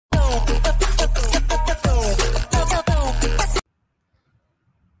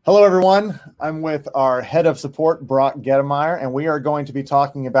Hello, everyone. I'm with our head of support, Brock Gettemeyer, and we are going to be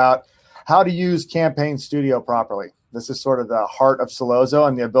talking about how to use Campaign Studio properly. This is sort of the heart of Sellozo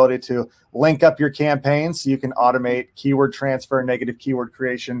and the ability to link up your campaigns so you can automate keyword transfer, negative keyword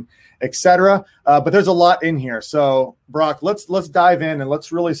creation, etc. But there's a lot in here. So, Brock, let's dive in and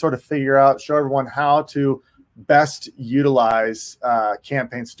let's really sort of figure out, show everyone how to best utilize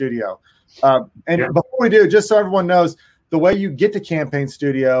Campaign Studio. Before we do, just so everyone knows, the way you get to Campaign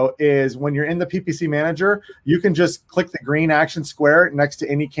Studio is when you're in the PPC Manager, you can just click the green action square next to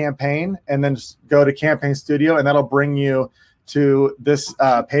any campaign and then just go to Campaign Studio, and that'll bring you to this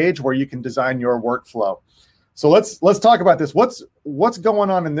page where you can design your workflow. So let's talk about this. What's going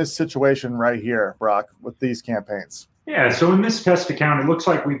on in this situation right here, Brock, with these campaigns? Yeah, so in this test account, it looks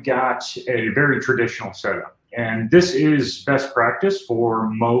like we've got a very traditional setup. And this is best practice for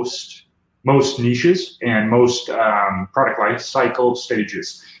most niches and most product life cycle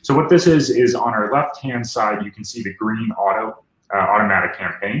stages. So what this is on our left-hand side, you can see the green automatic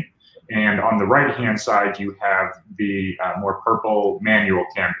campaign. And on the right-hand side, you have the more purple manual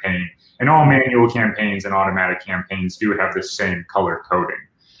campaign. And all manual campaigns and automatic campaigns do have the same color coding.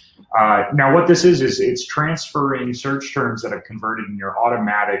 Now what this is it's transferring search terms that have converted in your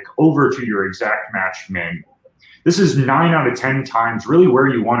automatic over to your exact match manual. This is 9 out of 10 times really where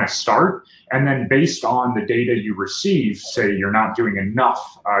you want to start. And then based on the data you receive, say you're not doing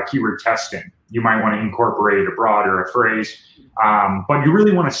enough keyword testing, you might want to incorporate a broad or a phrase. But you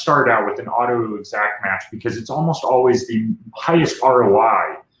really want to start out with an auto exact match because it's almost always the highest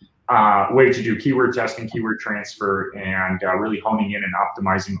ROI way to do keyword testing, keyword transfer, and really honing in and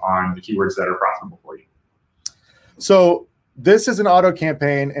optimizing on the keywords that are profitable for you. So this is an auto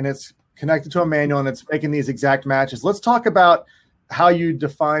campaign and it's connected to a manual and it's making these exact matches. Let's talk about how you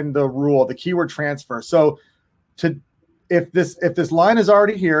define the rule, the keyword transfer. So if this line is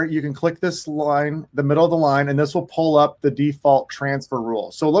already here, you can click this line, the middle of the line, and this will pull up the default transfer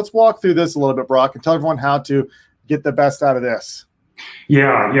rule. So let's walk through this a little bit, Brock, and tell everyone how to get the best out of this.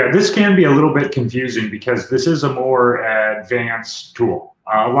 Yeah, this can be a little bit confusing because this is a more advanced tool.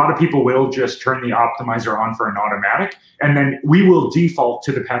 A lot of people will just turn the optimizer on for an automatic, and then we will default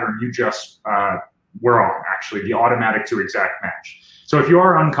to the pattern you just were on, actually, the automatic to exact match. So if you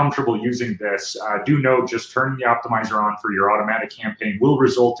are uncomfortable using this, do note just turning the optimizer on for your automatic campaign will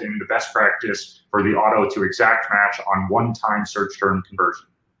result in the best practice for the auto to exact match on one-time search term conversion.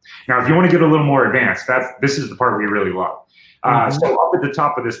 Now, if you want to get a little more advanced, this is the part we really love. So up at the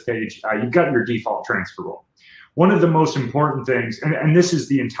top of this page, you've got your default transfer rule. One of the most important things, and this is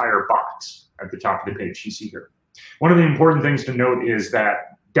the entire box at the top of the page you see here. One of the important things to note is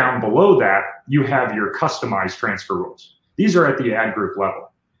that down below that, you have your customized transfer rules. These are at the ad group level.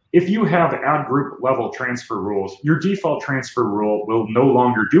 If you have ad group level transfer rules, your default transfer rule will no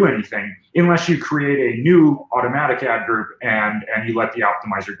longer do anything unless you create a new automatic ad group and you let the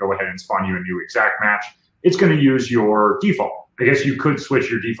optimizer go ahead and spawn you a new exact match. It's going to use your default. I guess you could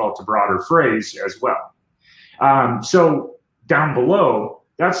switch your default to broader phrase as well. So down below,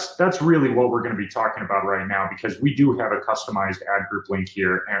 that's really what we're going to be talking about right now because we do have a customized ad group link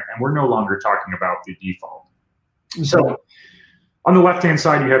here and we're no longer talking about the default. So on the left-hand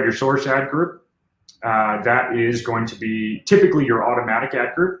side, you have your source ad group. That is going to be typically your automatic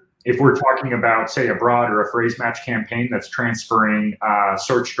ad group. If we're talking about, say, a broad or a phrase match campaign that's transferring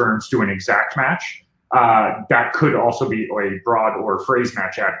search terms to an exact match, that could also be a broad or phrase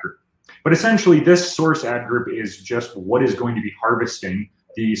match ad group. But essentially, this source ad group is just what is going to be harvesting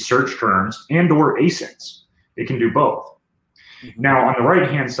the search terms and or ASINs. It can do both. Now, on the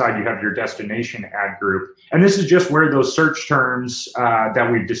right-hand side, you have your destination ad group. And this is just where those search terms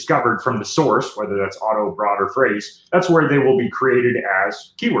that we've discovered from the source, whether that's auto, broad, or phrase, that's where they will be created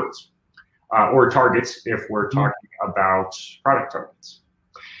as keywords or targets if we're talking about product targets.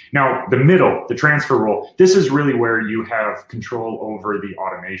 Now, the middle, the transfer rule, this is really where you have control over the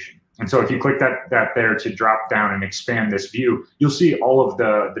automation. And so if you click that there to drop down and expand this view, you'll see all of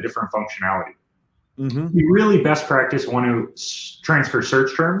the different functionality. You really best practice want to transfer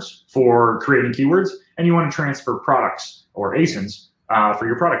search terms for creating keywords, and you want to transfer products or ASINs for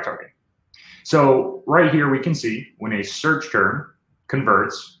your product targeting. So right here we can see when a search term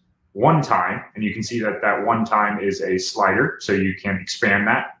converts one time, and you can see that one time is a slider, so you can expand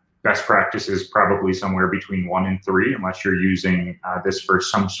that. Best practice is probably somewhere between 1 and 3, unless you're using this for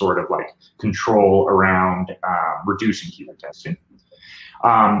some sort of like control around reducing keyword testing.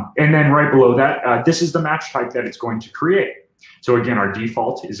 And then right below that, this is the match type that it's going to create. So again, our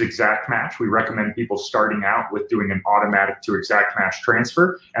default is exact match. We recommend people starting out with doing an automatic to exact match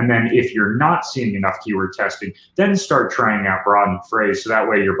transfer. And then if you're not seeing enough keyword testing, then start trying out broad and phrase. So that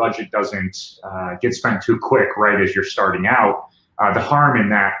way your budget doesn't get spent too quick right as you're starting out. The harm in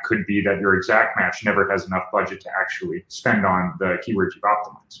that could be that your exact match never has enough budget to actually spend on the keywords you've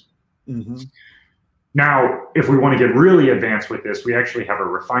optimized. Mm-hmm. Now, if we want to get really advanced with this, we actually have a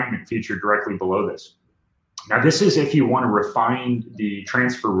refinement feature directly below this. Now, this is if you want to refine the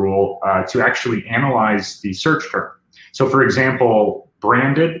transfer rule to actually analyze the search term. So for example,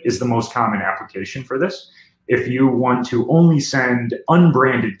 branded is the most common application for this. If you want to only send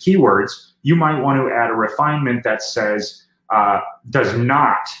unbranded keywords, you might want to add a refinement that says does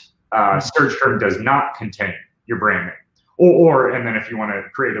not, search term does not contain your brand name. And then if you want to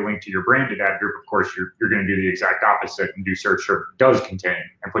create a link to your branded ad group, of course, you're going to do the exact opposite and do search term does contain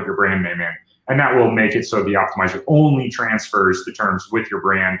and put your brand name in. And that will make it so the optimizer only transfers the terms with your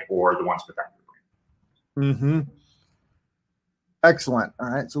brand or the ones without your brand. Mm-hmm. Excellent. All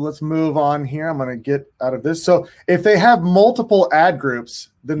right, so let's move on here. I'm going to get out of this. So if they have multiple ad groups,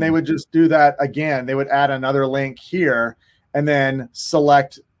 then they would just do that again. They would add another link here and then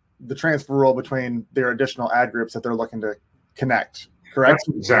select the transfer rule between their additional ad groups that they're looking to connect. Correct?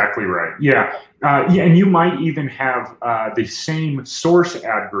 That's exactly right. Yeah. And you might even have the same source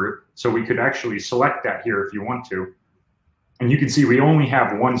ad group. So we could actually select that here if you want to. And you can see we only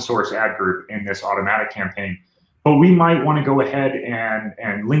have one source ad group in this automatic campaign. But we might want to go ahead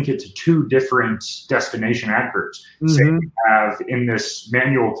and link it to two different destination ad groups. Mm-hmm. Say we have in this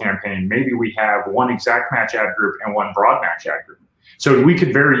manual campaign, maybe we have one exact match ad group and one broad match ad group. So we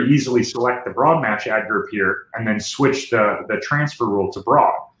could very easily select the broad match ad group here and then switch the transfer rule to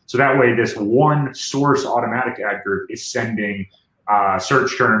broad. So that way this one source automatic ad group is sending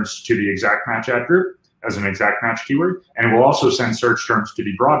search terms to the exact match ad group as an exact match keyword. And it will also send search terms to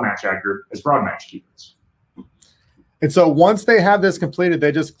the broad match ad group as broad match keywords. And so once they have this completed,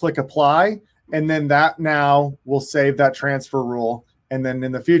 they just click apply, and then that now will save that transfer rule. And then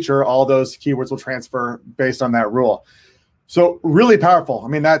in the future, all those keywords will transfer based on that rule. So really powerful. I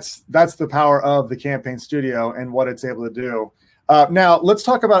mean, that's the power of the Campaign Studio and what it's able to do. Now let's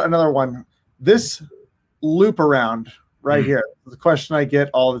talk about another one. This loop around right here, the question I get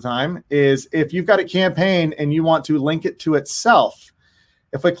all the time is if you've got a campaign and you want to link it to itself,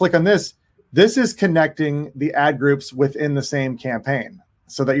 if I click on this, this is connecting the ad groups within the same campaign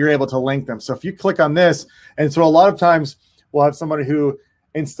so that you're able to link them. So if you click on this, and so a lot of times we'll have somebody who,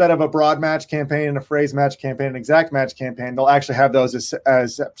 instead of a broad match campaign and a phrase match campaign, an exact match campaign, they'll actually have those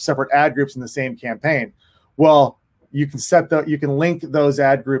as separate ad groups in the same campaign. Well, you can link those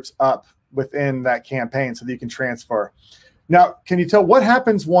ad groups up within that campaign so that you can transfer. Now, can you tell what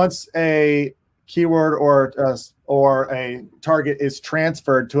happens once a keyword or a target is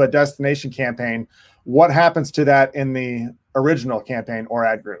transferred to a destination campaign? What happens to that in the original campaign or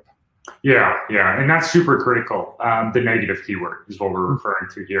ad group? Yeah, and that's super critical. The negative keyword is what we're referring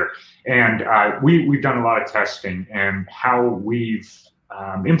to here. And we've done a lot of testing, and how we've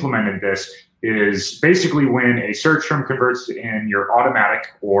implemented this is basically when a search term converts in your automatic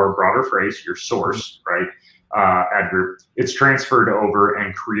or broader phrase, your source, right, ad group, it's transferred over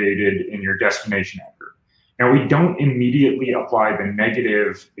and created in your destination ad group. Now, we don't immediately apply the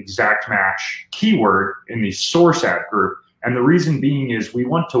negative exact match keyword in the source ad group. And the reason being is we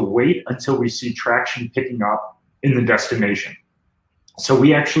want to wait until we see traction picking up in the destination. So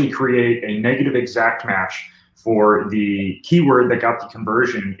we actually create a negative exact match for the keyword that got the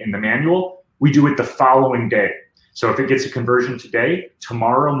conversion in the manual. We do it the following day. So if it gets a conversion today,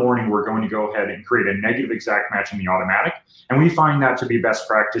 tomorrow morning, we're going to go ahead and create a negative exact match in the automatic. And we find that to be best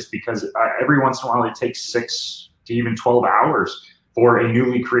practice because every once in a while, it takes 6 to even 12 hours for a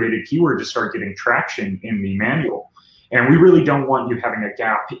newly created keyword to start getting traction in the manual. And we really don't want you having a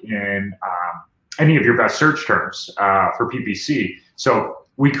gap in any of your best search terms for PPC. So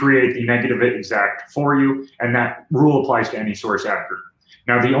we create the negative exact for you, and that rule applies to any source ad group.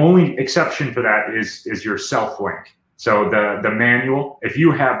 Now, the only exception for that is your self-link. So the manual, if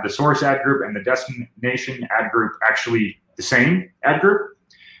you have the source ad group and the destination ad group actually the same ad group,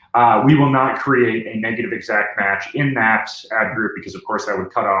 we will not create a negative exact match in that ad group because, of course, that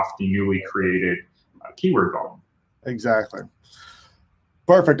would cut off the newly created keyword volume. Exactly.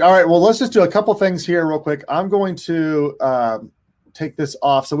 Perfect. All right. Well, let's just do a couple things here real quick. I'm going to take this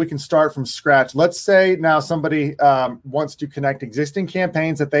off so we can start from scratch. Let's say now somebody wants to connect existing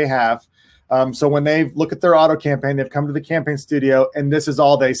campaigns that they have. So when they look at their auto campaign, they've come to the Campaign Studio and this is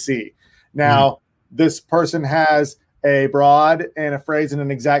all they see. Now, this person has a broad and a phrase and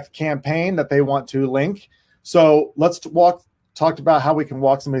an exact campaign that they want to link. So let's walk talked about how we can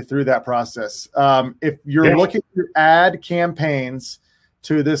walk somebody through that process. If you're looking to add campaigns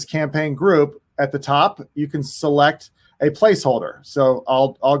to this campaign group, at the top, you can select a placeholder. So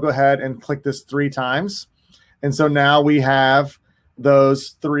I'll go ahead and click this 3 times. And so now we have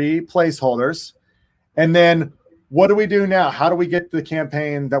those 3 placeholders. And then what do we do now? How do we get the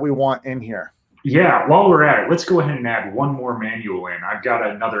campaign that we want in here? Yeah, while we're at it, let's go ahead and add one more manual in. I've got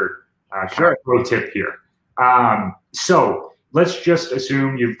another kind of pro tip here. So let's just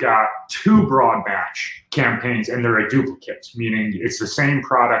assume you've got 2 broad match campaigns and they're a duplicate, meaning it's the same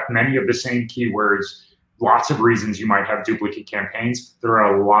product, many of the same keywords, lots of reasons you might have duplicate campaigns. There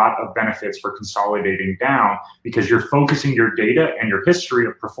are a lot of benefits for consolidating down because you're focusing your data and your history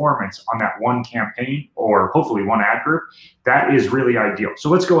of performance on that one campaign or hopefully one ad group. That is really ideal. So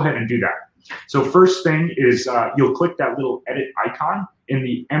let's go ahead and do that. So first thing is you'll click that little edit icon in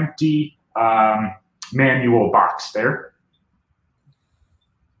the empty manual box there.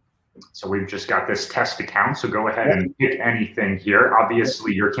 So we've just got this test account. So go ahead and pick anything here.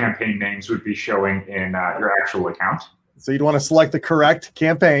 Obviously, your campaign names would be showing in your actual account. So you'd want to select the correct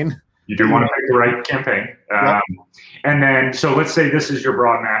campaign. You do want to pick the right campaign. And then, so let's say this is your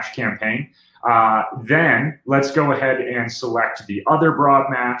broad match campaign. Then let's go ahead and select the other broad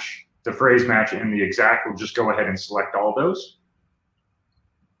match, the phrase match, and the exact. We'll just go ahead and select all those.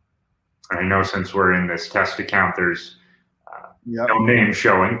 I know since we're in this test account, there's no name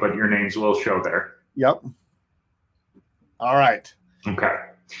showing, but your names will show there. Yep. All right. Okay.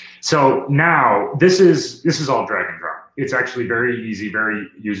 So now this is all drag and drop. It's actually very easy, very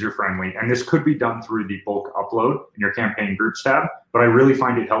user-friendly, and this could be done through the bulk upload in your campaign groups tab, but I really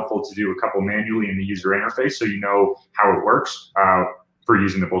find it helpful to do a couple manually in the user interface so you know how it works for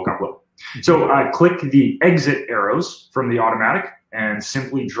using the bulk upload. So click the exit arrows from the automatic and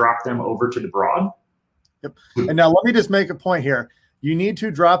simply drop them over to the broad. Yep. And now let me just make a point here. You need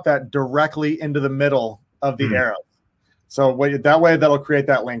to drop that directly into the middle of the arrow. So that way that'll create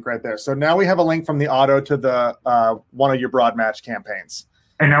that link right there. So now we have a link from the auto to the one of your broad match campaigns.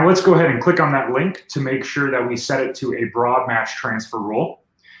 And now let's go ahead and click on that link to make sure that we set it to a broad match transfer rule.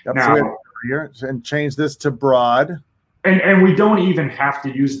 Yep, now, so here and change this to broad. And we don't even have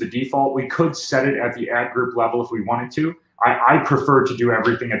to use the default. We could set it at the ad group level if we wanted to. I prefer to do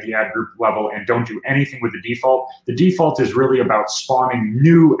everything at the ad group level and don't do anything with the default. The default is really about spawning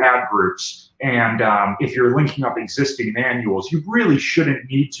new ad groups. And if you're linking up existing manuals, you really shouldn't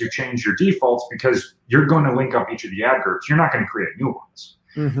need to change your defaults because you're going to link up each of the ad groups. You're not going to create new ones.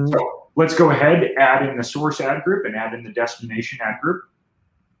 So let's go ahead, add in the source ad group and add in the destination ad group.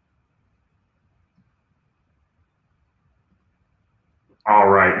 All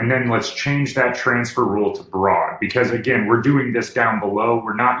right, and then let's change that transfer rule to broad because again, we're doing this down below.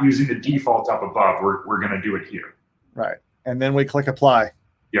 We're not using the default up above. We're going to do it here. Right, and then we click apply.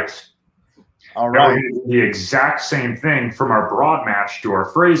 Yes. All right. Now we're going to do the exact same thing from our broad match to our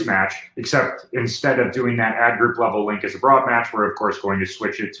phrase match, except instead of doing that ad group level link as a broad match, we're of course going to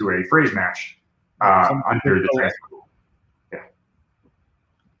switch it to a phrase match under the transfer rule. Yeah.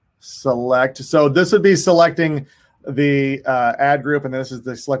 Select. So this would be selecting the ad group, and this is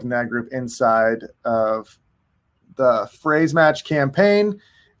the selecting the ad group inside of the phrase match campaign,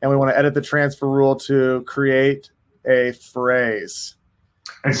 and we want to edit the transfer rule to create a phrase.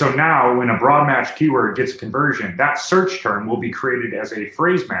 And so now when a broad match keyword gets a conversion, that search term will be created as a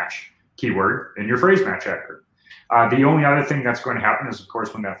phrase match keyword in your phrase match ad group. The only other thing that's going to happen is, of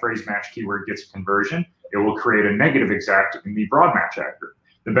course, when that phrase match keyword gets a conversion, it will create a negative exact in the broad match ad group.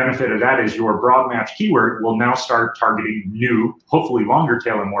 The benefit of that is your broad match keyword will now start targeting new, hopefully longer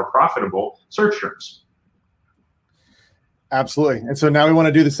tail and more profitable search terms. Absolutely. And so now we want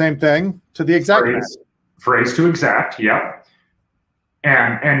to do the same thing to the exact phrase to exact. Yep.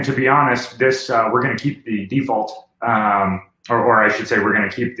 And to be honest, this we're going to keep the default, or I should say, we're going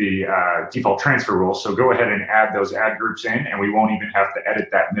to keep the default transfer rule. So go ahead and add those ad groups in, and we won't even have to edit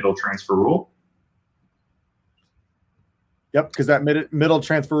that middle transfer rule. Yep, because that middle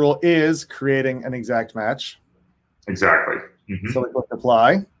transfer rule is creating an exact match. Exactly. So we click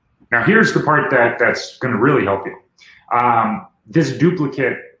apply. Now here's the part that's going to really help you. This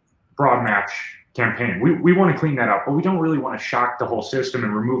duplicate broad match campaign, we want to clean that up, but we don't really want to shock the whole system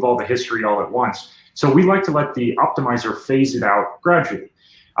and remove all the history all at once. So we like to let the optimizer phase it out gradually.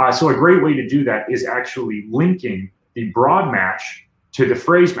 So a great way to do that is actually linking the broad match to the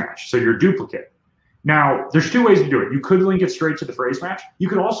phrase match, so your duplicate. Now, there's 2 ways to do it. You could link it straight to the phrase match. You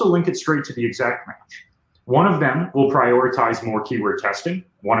could also link it straight to the exact match. One of them will prioritize more keyword testing.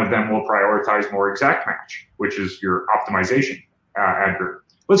 One of them will prioritize more exact match, which is your optimization ad group.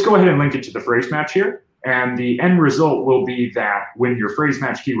 Let's go ahead and link it to the phrase match here. And the end result will be that when your phrase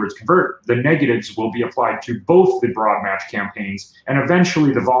match keywords convert, the negatives will be applied to both the broad match campaigns, and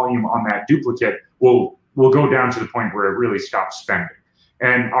eventually the volume on that duplicate will go down to the point where it really stops spending.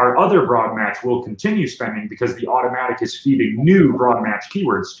 And our other broad match will continue spending because the automatic is feeding new broad match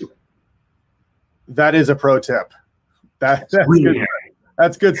keywords to it. That is a pro tip. That's really good.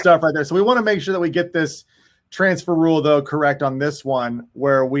 That's good stuff right there. So we want to make sure that we get this transfer rule, though, correct on this one,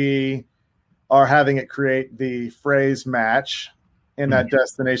 where we are having it create the phrase match in that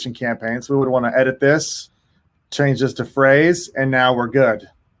destination campaign. So we would want to edit this, change this to phrase, and now we're good.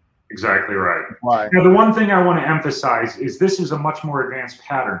 Exactly right. Why? Now, the one thing I want to emphasize is this is a much more advanced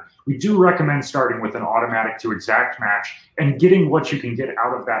pattern. We do recommend starting with an automatic to exact match and getting what you can get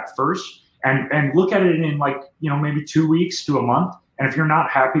out of that first, and look at it in like, maybe 2 weeks to a month. And if you're not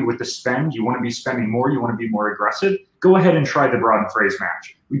happy with the spend, you want to be spending more, you want to be more aggressive, go ahead and try the broad and phrase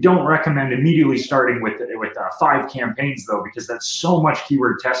match. We don't recommend immediately starting with 5 campaigns, though, because that's so much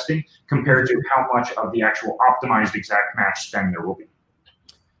keyword testing compared to how much of the actual optimized exact match spend there will be.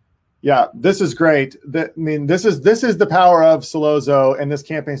 Yeah, this is great. This is the power of Sellozo and this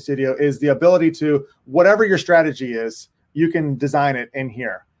campaign studio, is the ability to, whatever your strategy is, you can design it in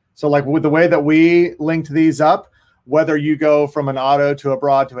here. So like with the way that we linked these up, whether you go from an auto to a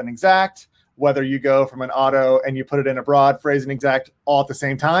broad to an exact, whether you go from an auto and you put it in a broad, phrase, and exact all at the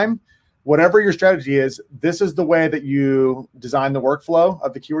same time, whatever your strategy is, this is the way that you design the workflow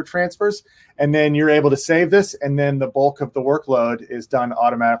of the keyword transfers. And then you're able to save this, and then the bulk of the workload is done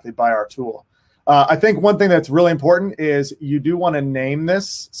automatically by our tool. I think one thing that's really important is you do want to name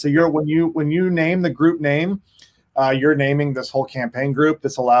this. So when you name the group name, you're naming this whole campaign group.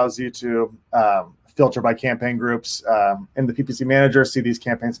 This allows you to filter by campaign groups in the PPC manager, see these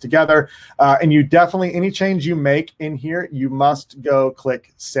campaigns together. And you definitely, any change you make in here, you must go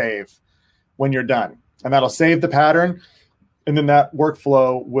click save when you're done. And that'll save the pattern. And then that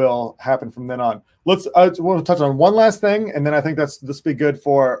workflow will happen from then on. We'll touch on one last thing, and then I think this will be good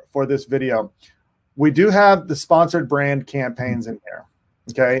for this video. We do have the sponsored brand campaigns in here.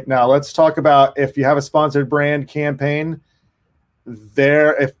 Okay, now let's talk about if you have a sponsored brand campaign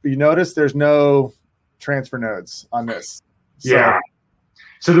there. If you notice, there's no transfer nodes on this. Yeah.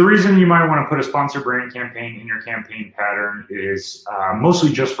 So the reason you might want to put a sponsored brand campaign in your campaign pattern is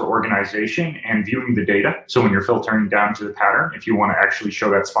mostly just for organization and viewing the data. So when you're filtering down to the pattern, if you want to actually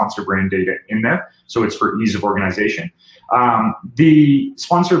show that sponsored brand data in there, so it's for ease of organization. The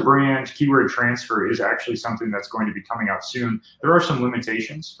sponsored brand keyword transfer is actually something that's going to be coming out soon. There are some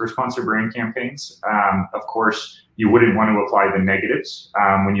limitations for sponsored brand campaigns. Of course, you wouldn't want to apply the negatives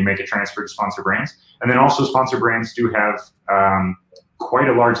when you make a transfer to sponsor brands. And then also sponsor brands do have quite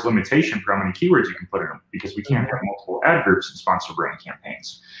a large limitation for how many keywords you can put in them, because we can't have multiple ad groups in sponsor brand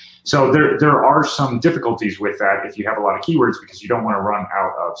campaigns. So there are some difficulties with that if you have a lot of keywords, because you don't want to run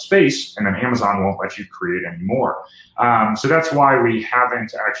out of space, and then Amazon won't let you create any more. So that's why we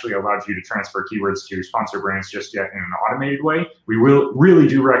haven't actually allowed you to transfer keywords to sponsor brands just yet in an automated way. We really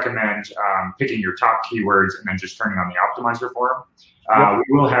do recommend picking your top keywords and then just turning on the optimizer for them.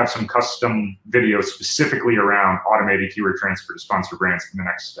 We will have some custom videos specifically around automated keyword transfer to sponsor brands in the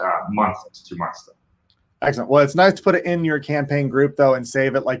next month to 2 months, though. Excellent. Well, it's nice to put it in your campaign group, though, and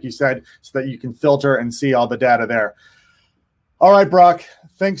save it, like you said, so that you can filter and see all the data there. All right, Brock,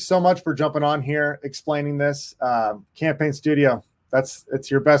 thanks so much for jumping on here, explaining this. Campaign Studio,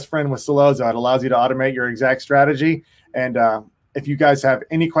 it's your best friend with Sellozo. It allows you to automate your exact strategy. And if you guys have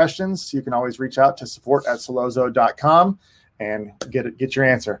any questions, you can always reach out to support@sellozo.com and get your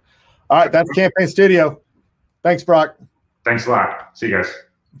answer. All right, that's Campaign Studio. Thanks, Brock. Thanks a lot. See you guys.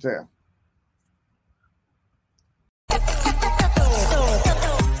 See ya.